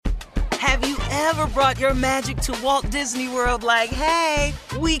Have you ever brought your magic to Walt Disney World like, hey,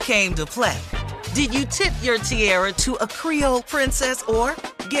 we came to play? Did you tip your tiara to a Creole princess or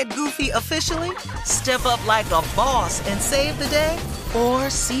get goofy officially? Step up like a boss and save the day? Or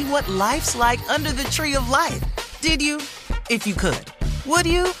see what life's like under the tree of life? Did you? If you could. Would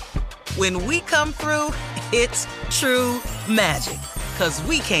you? When we come through, it's true magic. 'Cause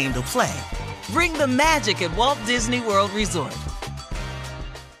we came to play. Bring the magic at Walt Disney World Resort.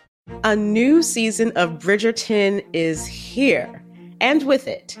 A new season of Bridgerton is here. And with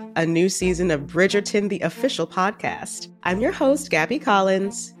it, a new season of Bridgerton, the official podcast. I'm your host, Gabby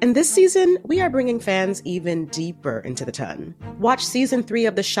Collins, and this season, we are bringing fans even deeper into the ton. Watch season 3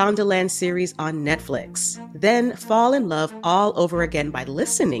 of the Shondaland series on Netflix. Then fall in love all over again by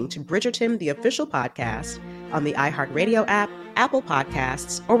listening to Bridgerton, the official podcast, on the iHeartRadio app, Apple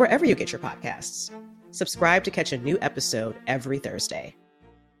Podcasts, or wherever you get your podcasts. Subscribe to catch a new episode every Thursday.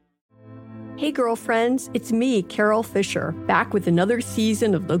 Hey girlfriends, it's me, Carol Fisher, back with another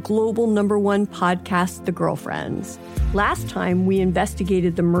season of the global #1 podcast, The Girlfriends. Last time, we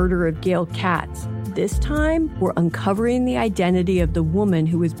investigated the murder of Gail Katz. This time, we're uncovering the identity of the woman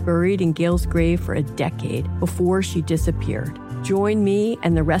who was buried in Gail's grave for a decade before she disappeared. Join me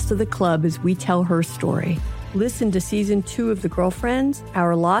and the rest of the club as we tell her story. Listen to Season 2 of The Girlfriends,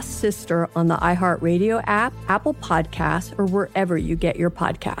 Our Lost Sister on the iHeartRadio app, Apple Podcasts, or wherever you get your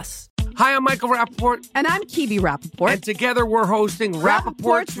podcasts. Hi, I'm Michael Rappaport. And I'm Kibi Rappaport. And together we're hosting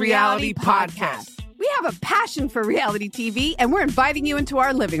Rappaport's Reality Podcast. We have a passion for reality TV, and we're inviting you into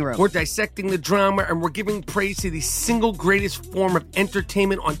our living room. We're dissecting the drama, and we're giving praise to the single greatest form of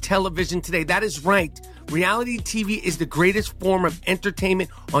entertainment on television today. That is right. Reality TV is the greatest form of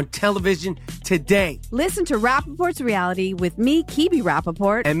entertainment on television today. Listen to Rappaport's Reality with me, Kibi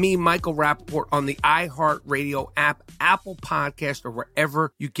Rappaport. And me, Michael Rappaport, on the iHeartRadio app, Apple Podcast, or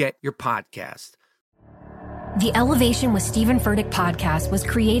wherever you get your podcast. The Elevation with Stephen Furtick podcast was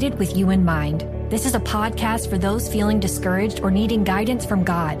created with you in mind. This is a podcast for those feeling discouraged or needing guidance from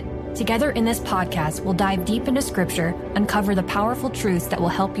God. Together in this podcast, we'll dive deep into Scripture, uncover the powerful truths that will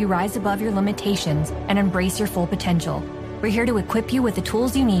help you rise above your limitations and embrace your full potential. We're here to equip you with the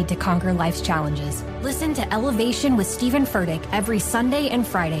tools you need to conquer life's challenges. Listen to Elevation with Stephen Furtick every Sunday and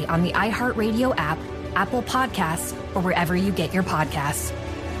Friday on the iHeartRadio app, Apple Podcasts, or wherever you get your podcasts.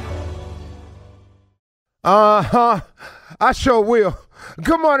 I sure will.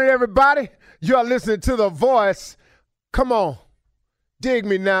 Good morning, everybody. You're listening to The Voice. Come on. Dig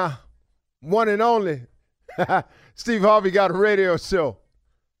me now. One and only. Steve Harvey got a radio show.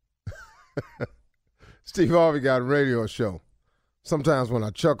 Steve Harvey got a radio show. Sometimes when I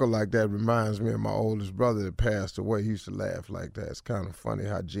chuckle like that, it reminds me of my oldest brother that passed away. He used to laugh like that. It's kind of funny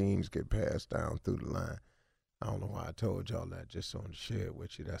how genes get passed down through the line. I don't know why I told y'all that, just on to share it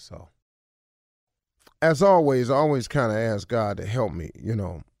with you, that's all. As always, I always kind of ask God to help me, you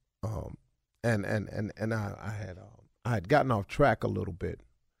know. I had gotten off track a little bit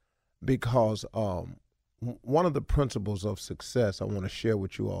because one of the principles of success I want to share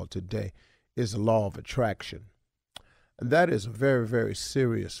with you all today is the law of attraction. And that is a very, very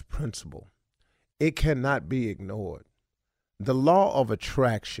serious principle. It cannot be ignored. The law of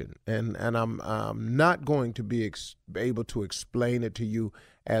attraction, and I'm not going to be able to explain it to you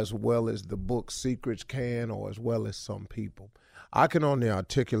as well as the book Secrets can, or as well as some people. I can only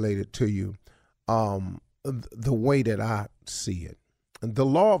articulate it to you the way that I see it. And the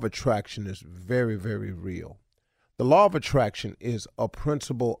law of attraction is very, very real. The law of attraction is a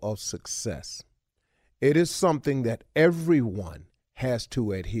principle of success. It is something that everyone has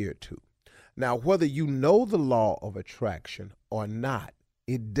to adhere to. Now, whether you know the law of attraction or not,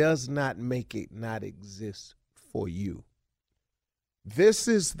 it does not make it not exist for you. This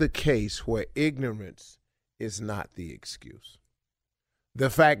is the case where ignorance is not the excuse.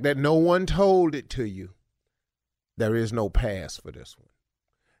 The fact that no one told it to you, there is no pass for this one.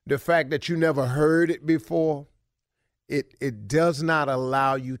 The fact that you never heard it before, it does not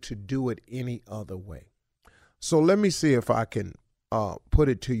allow you to do it any other way. So let me see if I can put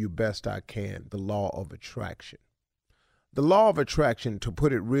it to you best I can, the law of attraction. The law of attraction, to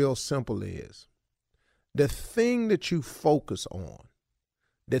put it real simple, is the thing that you focus on,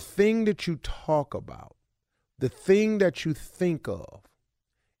 the thing that you talk about, the thing that you think of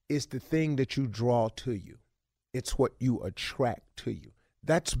is the thing that you draw to you. It's what you attract to you.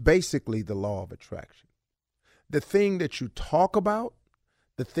 That's basically the law of attraction. The thing that you talk about,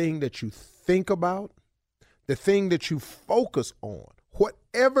 the thing that you think about, the thing that you focus on,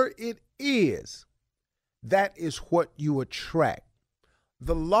 whatever it is, that is what you attract.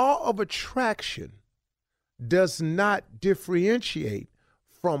 The law of attraction does not differentiate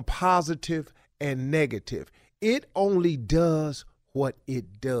from positive and negative. It only does what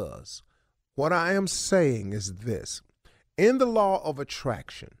it does. What I am saying is this. In the law of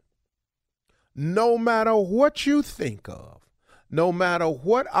attraction, no matter what you think of, no matter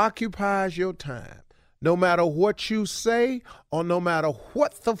what occupies your time, no matter what you say, or no matter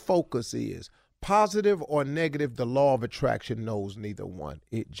what the focus is, positive or negative, the law of attraction knows neither one.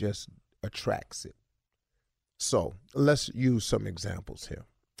 It just attracts it. So let's use some examples here.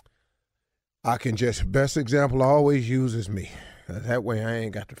 Best example I always use is me. That way I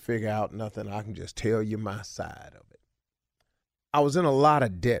ain't got to figure out nothing. I can just tell you my side of it. I was in a lot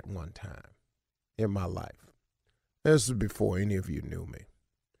of debt one time in my life. This is before any of you knew me.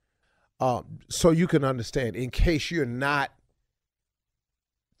 So you can understand, in case you're not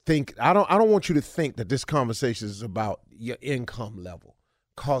I don't want you to think that this conversation is about your income level,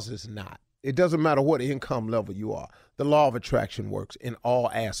 because it's not. It doesn't matter what income level you are. The law of attraction works in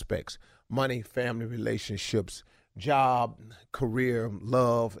all aspects: money, family, relationships, job, career,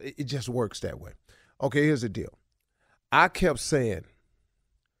 love. It just works that way. Okay, here's the deal. I kept saying,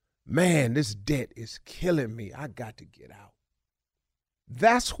 man, this debt is killing me. I got to get out.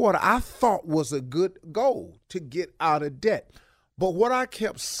 That's what I thought was a good goal, to get out of debt. But what I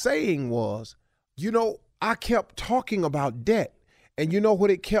kept saying was, I kept talking about debt. And you know what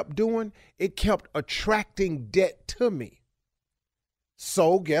it kept doing? It kept attracting debt to me.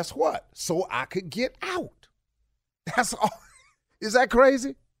 So guess what? So I could get out. That's all. Is that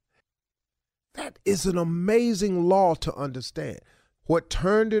crazy? That is an amazing law to understand. What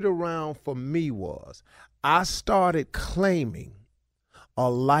turned it around for me was I started claiming a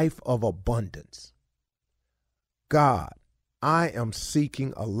life of abundance. God, I am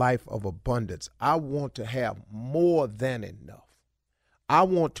seeking a life of abundance. I want to have more than enough. I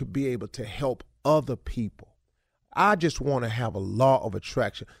want to be able to help other people. I just want to have a law of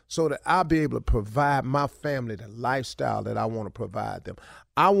attraction so that I'll be able to provide my family the lifestyle that I want to provide them.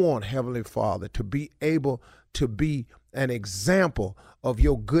 I want Heavenly Father to be able to be an example of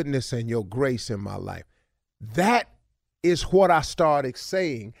your goodness and your grace in my life. That is what I started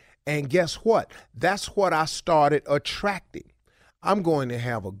saying. And guess what? That's what I started attracting. I'm going to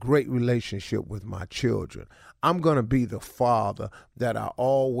have a great relationship with my children. I'm going to be the father that I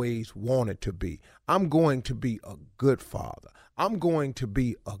always wanted to be. I'm going to be a good father. I'm going to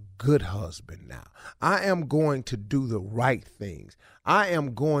be a good husband now. I am going to do the right things. I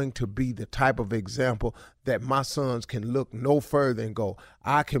am going to be the type of example that my sons can look no further and go,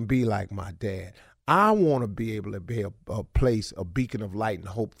 I can be like my dad. I want to be able to be a place, a beacon of light and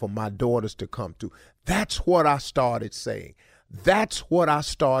hope for my daughters to come to. That's what I started saying. That's what I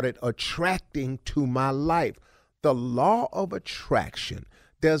started attracting to my life. The law of attraction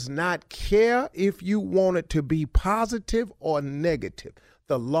does not care if you want it to be positive or negative.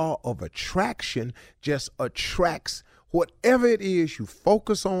 The law of attraction just attracts whatever it is you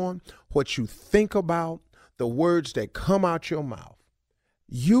focus on, what you think about, the words that come out your mouth.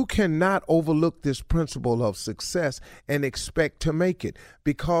 You cannot overlook this principle of success and expect to make it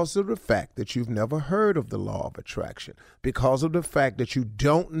because of the fact that you've never heard of the law of attraction, because of the fact that you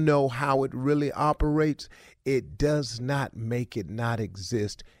don't know how it really operates. It does not make it not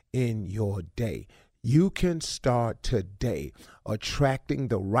exist in your day. You can start today attracting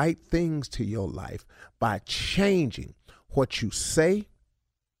the right things to your life by changing what you say,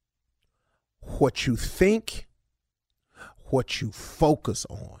 what you think, what you focus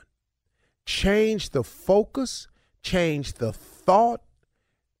on. Change the focus, change the thought,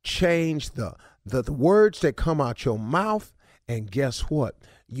 change the words that come out your mouth, and guess what?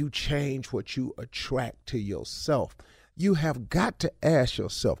 You change what you attract to yourself. You have got to ask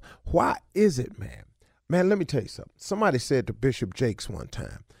yourself, why is it, man? Man, let me tell you something. Somebody said to Bishop Jakes one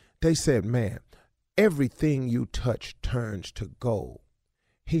time, they said, man, everything you touch turns to gold.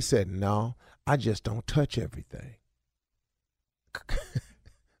 He said, no, I just don't touch everything.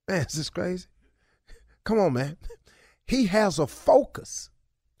 Man, is this crazy? Come on, man. He has a focus.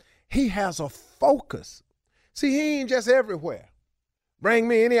 He has a focus. See, he ain't just everywhere. Bring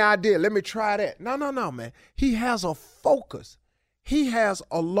me any idea. Let me try that. No, man. He has a focus. He has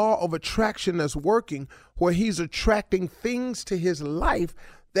a law of attraction that's working where he's attracting things to his life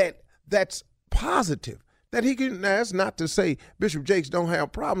that's positive. That he can. Now, that's not to say Bishop Jakes don't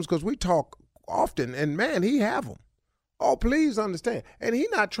have problems, because we talk often, and man, he have them. Oh, please understand. And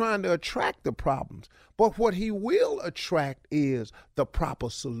he's not trying to attract the problems, but what he will attract is the proper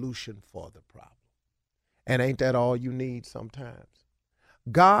solution for the problem. And ain't that all you need sometimes?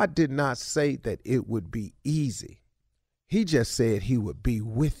 God did not say that it would be easy. He just said he would be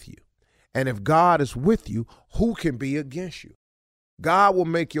with you. And if God is with you, who can be against you? God will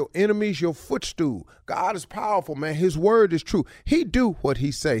make your enemies your footstool. God is powerful, man. His word is true. He do what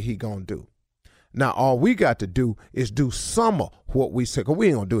he say he gonna do. Now, all we got to do is do some of what we say, because we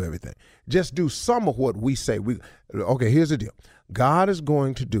ain't going to do everything. Just do some of what we say. Okay, here's the deal. God is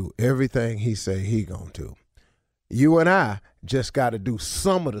going to do everything he say he going to do. You and I just got to do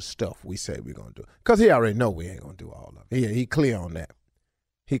some of the stuff we say we're going to do, because he already know we ain't going to do all of it. Yeah, he clear on that.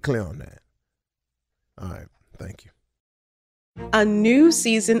 He clear on that. All right, thank you. A new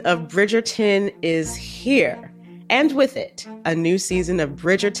season of Bridgerton is here. And with it, a new season of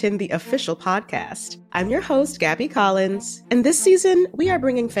Bridgerton, the official podcast. I'm your host, Gabby Collins, and this season, we are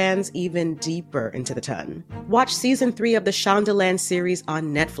bringing fans even deeper into the ton. Watch season 3 of the Shondaland series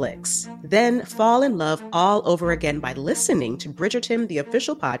on Netflix. Then fall in love all over again by listening to Bridgerton, the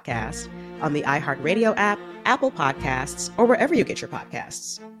official podcast, on the iHeartRadio app, Apple Podcasts, or wherever you get your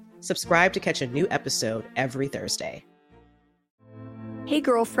podcasts. Subscribe to catch a new episode every Thursday. Hey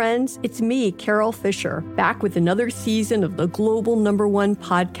girlfriends, it's me, Carol Fisher, back with another season of the global #1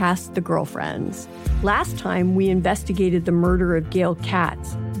 podcast, The Girlfriends. Last time, we investigated the murder of Gail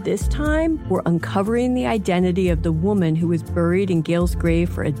Katz. This time, we're uncovering the identity of the woman who was buried in Gail's grave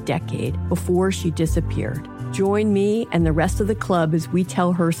for a decade before she disappeared. Join me and the rest of the club as we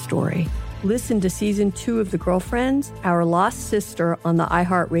tell her story. Listen to Season 2 of The Girlfriends, Our Lost Sister on the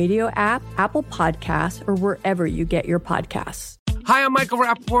iHeartRadio app, Apple Podcasts, or wherever you get your podcasts. Hi, I'm Michael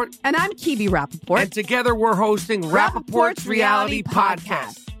Rappaport. And I'm Kibi Rappaport. And together we're hosting Rappaport's Reality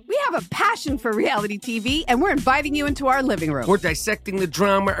Podcast. We have a passion for reality TV, and we're inviting you into our living room. We're dissecting the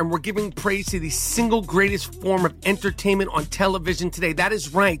drama, and we're giving praise to the single greatest form of entertainment on television today. That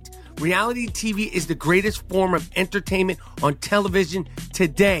is right. Reality TV is the greatest form of entertainment on television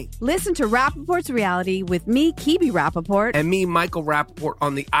today. Listen to Rappaport's Reality with me, Kibi Rappaport. And me, Michael Rappaport,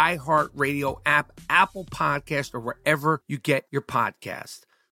 on the iHeartRadio app, Apple Podcast, or wherever you get your podcast.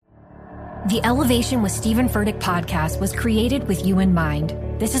 The Elevation with Stephen Furtick podcast was created with you in mind.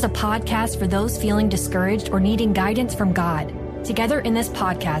 This is a podcast for those feeling discouraged or needing guidance from God. Together in this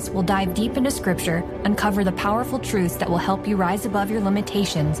podcast, we'll dive deep into Scripture, uncover the powerful truths that will help you rise above your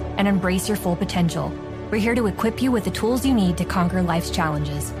limitations and embrace your full potential. We're here to equip you with the tools you need to conquer life's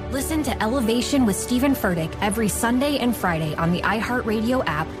challenges. Listen to Elevation with Stephen Furtick every Sunday and Friday on the iHeartRadio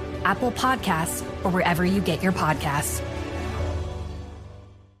app, Apple Podcasts, or wherever you get your podcasts.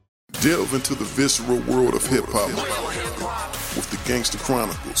 Delve into the visceral world of hip-hop with the Gangster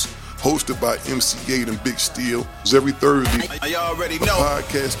Chronicles, hosted by MC Gate and Big Steel. Every Thursday, a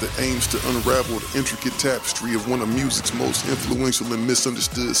podcast that aims to unravel the intricate tapestry of one of music's most influential and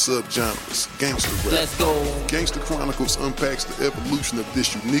misunderstood subgenres, gangster rap. Let's go. Gangster Chronicles unpacks the evolution of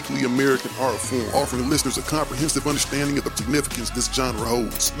this uniquely American art form, offering listeners a comprehensive understanding of the significance this genre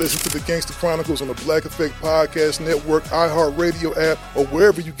holds. Listen to the Gangster Chronicles on the Black Effect Podcast Network, iHeartRadio app, or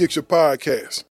wherever you get your podcasts.